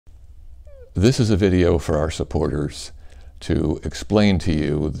This is a video for our supporters to explain to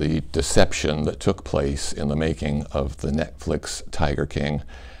you the deception that took place in the making of the Netflix Tiger King,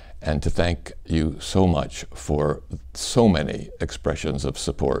 and to thank you so much for so many expressions of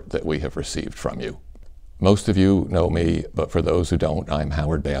support that we have received from you. Most of you know me, but for those who don't, I'm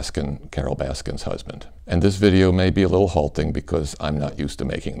Howard Baskin, Carole Baskin's husband. And this video may be a little halting because I'm not used to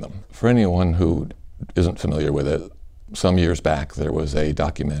making them. For anyone who isn't familiar with it, some years back there was a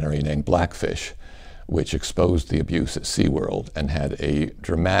documentary named Blackfish which exposed the abuse at SeaWorld and had a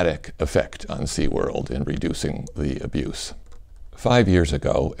dramatic effect on SeaWorld in reducing the abuse. 5 years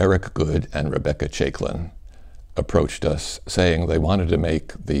ago, Goode and Chaiklin approached us saying they wanted to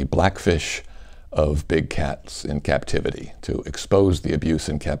make the Blackfish of big cats in captivity, to expose the abuse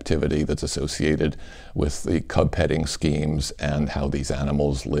in captivity that's associated with the cub petting schemes and how these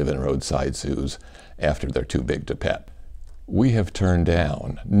animals live in roadside zoos after they're too big to pet. We have turned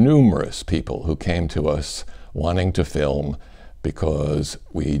down numerous people who came to us wanting to film because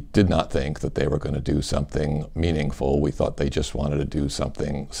we did not think that they were going to do something meaningful. We thought they just wanted to do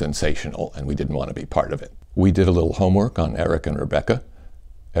something sensational, and we didn't want to be part of it. We did a little homework on Eric and Rebecca.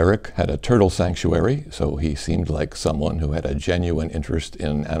 Eric had a turtle sanctuary, so he seemed like someone who had a genuine interest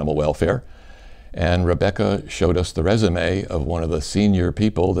in animal welfare. And Rebecca showed us the resume of one of the senior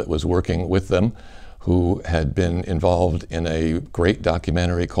people that was working with them, who had been involved in a great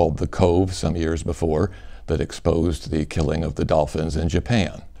documentary called The Cove some years before that exposed the killing of the dolphins in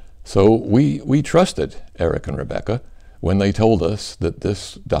Japan. So we trusted Eric and Rebecca when they told us that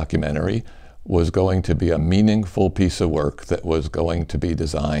this documentary was going to be a meaningful piece of work that was going to be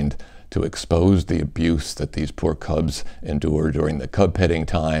designed to expose the abuse that these poor cubs endure during the cub petting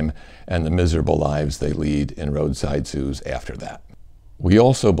time and the miserable lives they lead in roadside zoos after that. We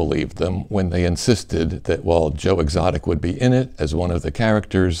also believed them when they insisted that while Joe Exotic would be in it as one of the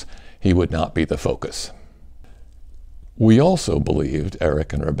characters, he would not be the focus. We also believed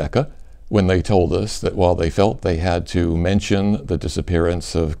Eric and Rebecca when they told us that while they felt they had to mention the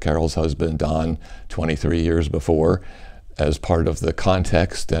disappearance of Carole's husband, Don, 23 years before, as part of the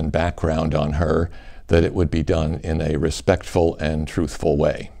context and background on her, that it would be done in a respectful and truthful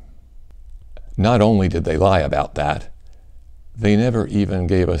way. Not only did they lie about that, they never even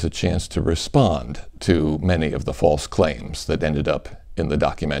gave us a chance to respond to many of the false claims that ended up in the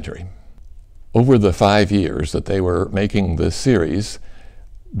documentary. Over the 5 years that they were making this series,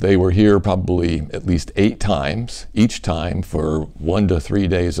 they were here probably at least 8 times, each time for 1 to 3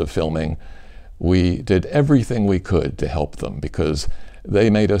 days of filming. We did everything we could to help them because they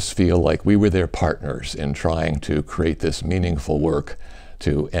made us feel like we were their partners in trying to create this meaningful work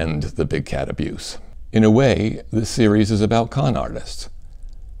to end the big cat abuse. In a way, this series is about con artists.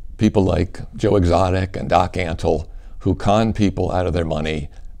 People like Joe Exotic and Doc Antle, who con people out of their money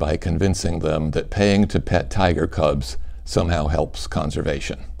by convincing them that paying to pet tiger cubs somehow helps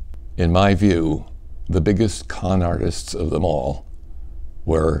conservation. In my view, the biggest con artists of them all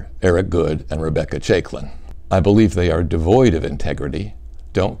were Goode and Chaiklin. I believe they are devoid of integrity,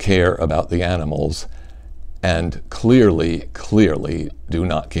 don't care about the animals, and clearly do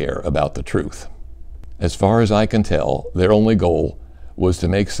not care about the truth. As far as I can tell, their only goal was to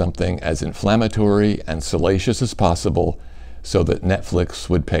make something as inflammatory and salacious as possible so that Netflix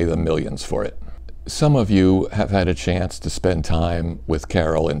would pay them millions for it. Some of you have had a chance to spend time with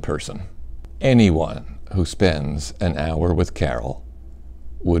Carole in person. Anyone who spends an hour with Carole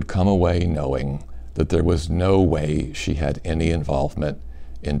would come away knowing that there was no way she had any involvement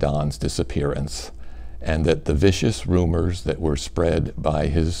in Don's disappearance, and that the vicious rumors that were spread by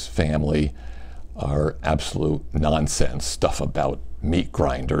his family are absolute nonsense, stuff about meat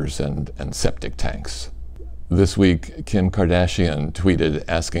grinders and septic tanks. This week, Kim Kardashian tweeted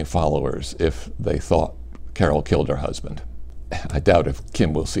asking followers if they thought Carole killed her husband. I doubt if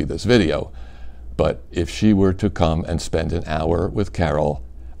Kim will see this video, but if she were to come and spend an hour with Carole,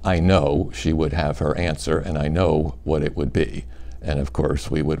 I know she would have her answer, and I know what it would be. And of course,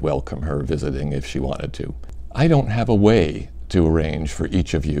 we would welcome her visiting if she wanted to. I don't have a way to arrange for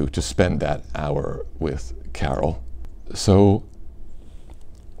each of you to spend that hour with Carole. So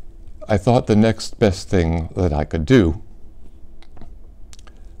I thought the next best thing that I could do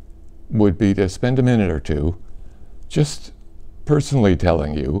would be to spend a minute or two just personally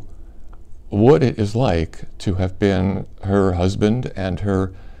telling you what it is like to have been her husband and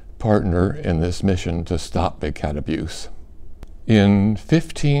her partner in this mission to stop big cat abuse. In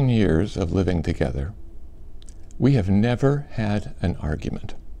 15 years of living together, we have never had an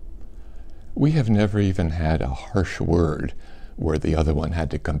argument. We have never even had a harsh word where the other one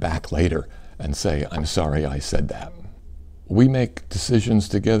had to come back later and say, "I'm sorry I said that." we make decisions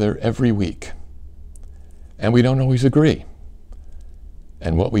together every week, and we don't always agree.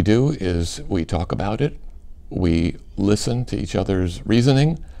 And what we do is we talk about it, we listen to each other's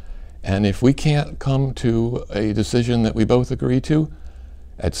reasoning, and if we can't come to a decision that we both agree to,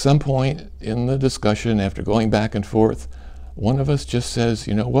 at some point in the discussion, after going back and forth, one of us just says,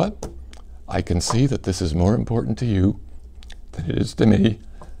 you know what? I can see that this is more important to you than it is to me,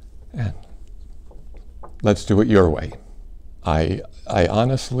 and let's do it your way. I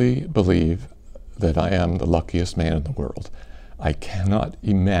honestly believe that I am the luckiest man in the world. I cannot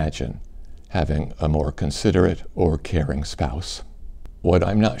imagine having a more considerate or caring spouse. What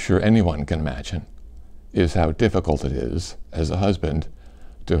I'm not sure anyone can imagine is how difficult it is as a husband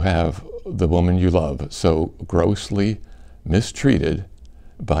to have the woman you love so grossly mistreated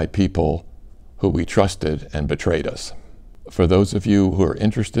by people who we trusted and betrayed us. For those of you who are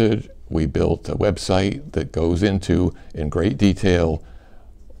interested, we built a website that goes into, in great detail,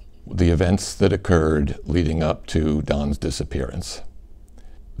 the events that occurred leading up to Don's disappearance.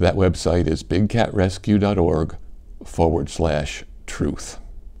 That website is bigcatrescue.org/truth.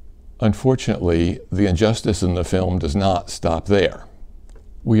 Unfortunately, the injustice in the film does not stop there.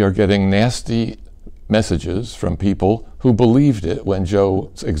 We are getting nasty messages from people who believed it when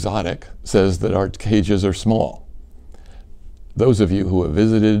Joe Exotic says that our cages are small. Those of you who have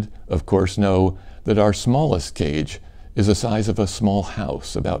visited, of course, know that our smallest cage is the size of a small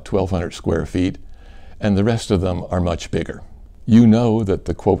house, about 1,200 square feet, and the rest of them are much bigger. You know that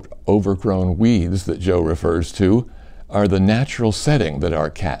the, quote, overgrown weeds that Joe refers to are the natural setting that our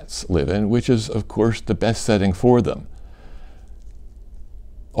cats live in, which is, of course, the best setting for them.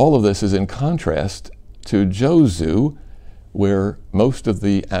 All of this is in contrast to Joe's zoo, where most of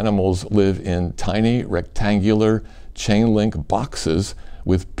the animals live in tiny, rectangular, chain-link boxes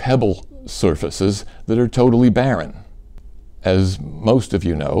with pebble surfaces that are totally barren. As most of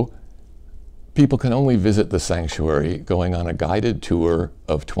you know, people can only visit the sanctuary going on a guided tour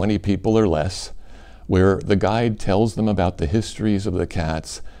of 20 people or less, where the guide tells them about the histories of the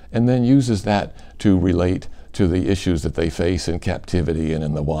cats and then uses that to relate to the issues that they face in captivity and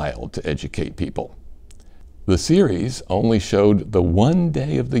in the wild to educate people. The series only showed the one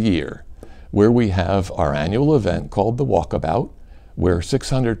day of the year where we have our annual event called the Walkabout, where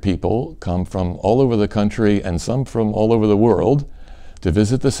 600 people come from all over the country and some from all over the world to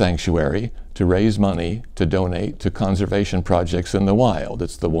visit the sanctuary, to raise money, to donate to conservation projects in the wild.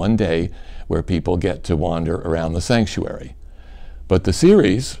 It's the one day where people get to wander around the sanctuary. But the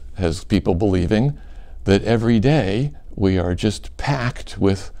series has people believing that every day we are just packed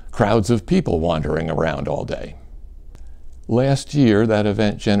with crowds of people wandering around all day. Last year, that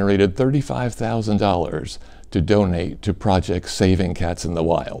event generated $35,000 to donate to projects saving cats in the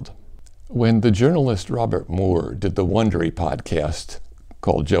wild. When the journalist Robert Moore did the Wondery podcast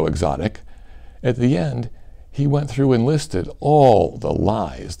called Joe Exotic, at the end, he went through and listed all the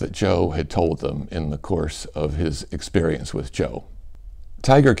lies that Joe had told them in the course of his experience with Joe.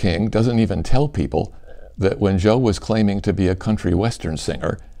 Tiger King doesn't even tell people that when Joe was claiming to be a country western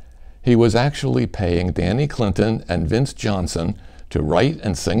singer, he was actually paying Danny Clinton and Vince Johnson to write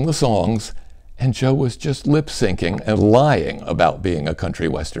and sing the songs, and Joe was just lip-syncing and lying about being a country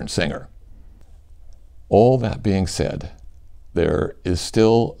western singer. All that being said, there is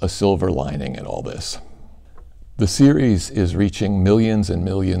still a silver lining in all this. The series is reaching millions and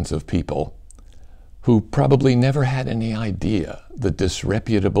millions of people who probably never had any idea the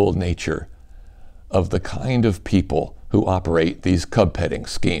disreputable nature of the kind of people who operate these cub petting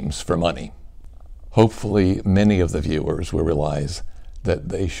schemes for money. Hopefully, many of the viewers will realize that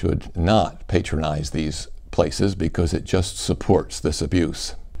they should not patronize these places because it just supports this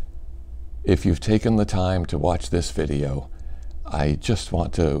abuse. If you've taken the time to watch this video, I just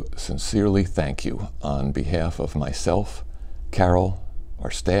want to sincerely thank you on behalf of myself, Carole,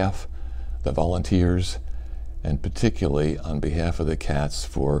 our staff, the volunteers, and particularly on behalf of the cats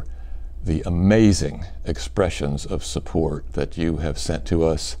for the amazing expressions of support that you have sent to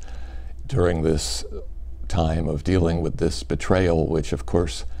us during this time of dealing with this betrayal, which of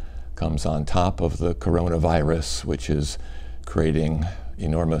course comes on top of the coronavirus, which is creating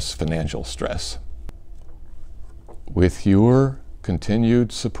enormous financial stress. With your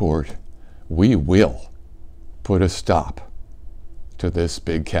continued support, we will put a stop to this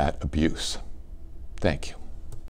big cat abuse. Thank you.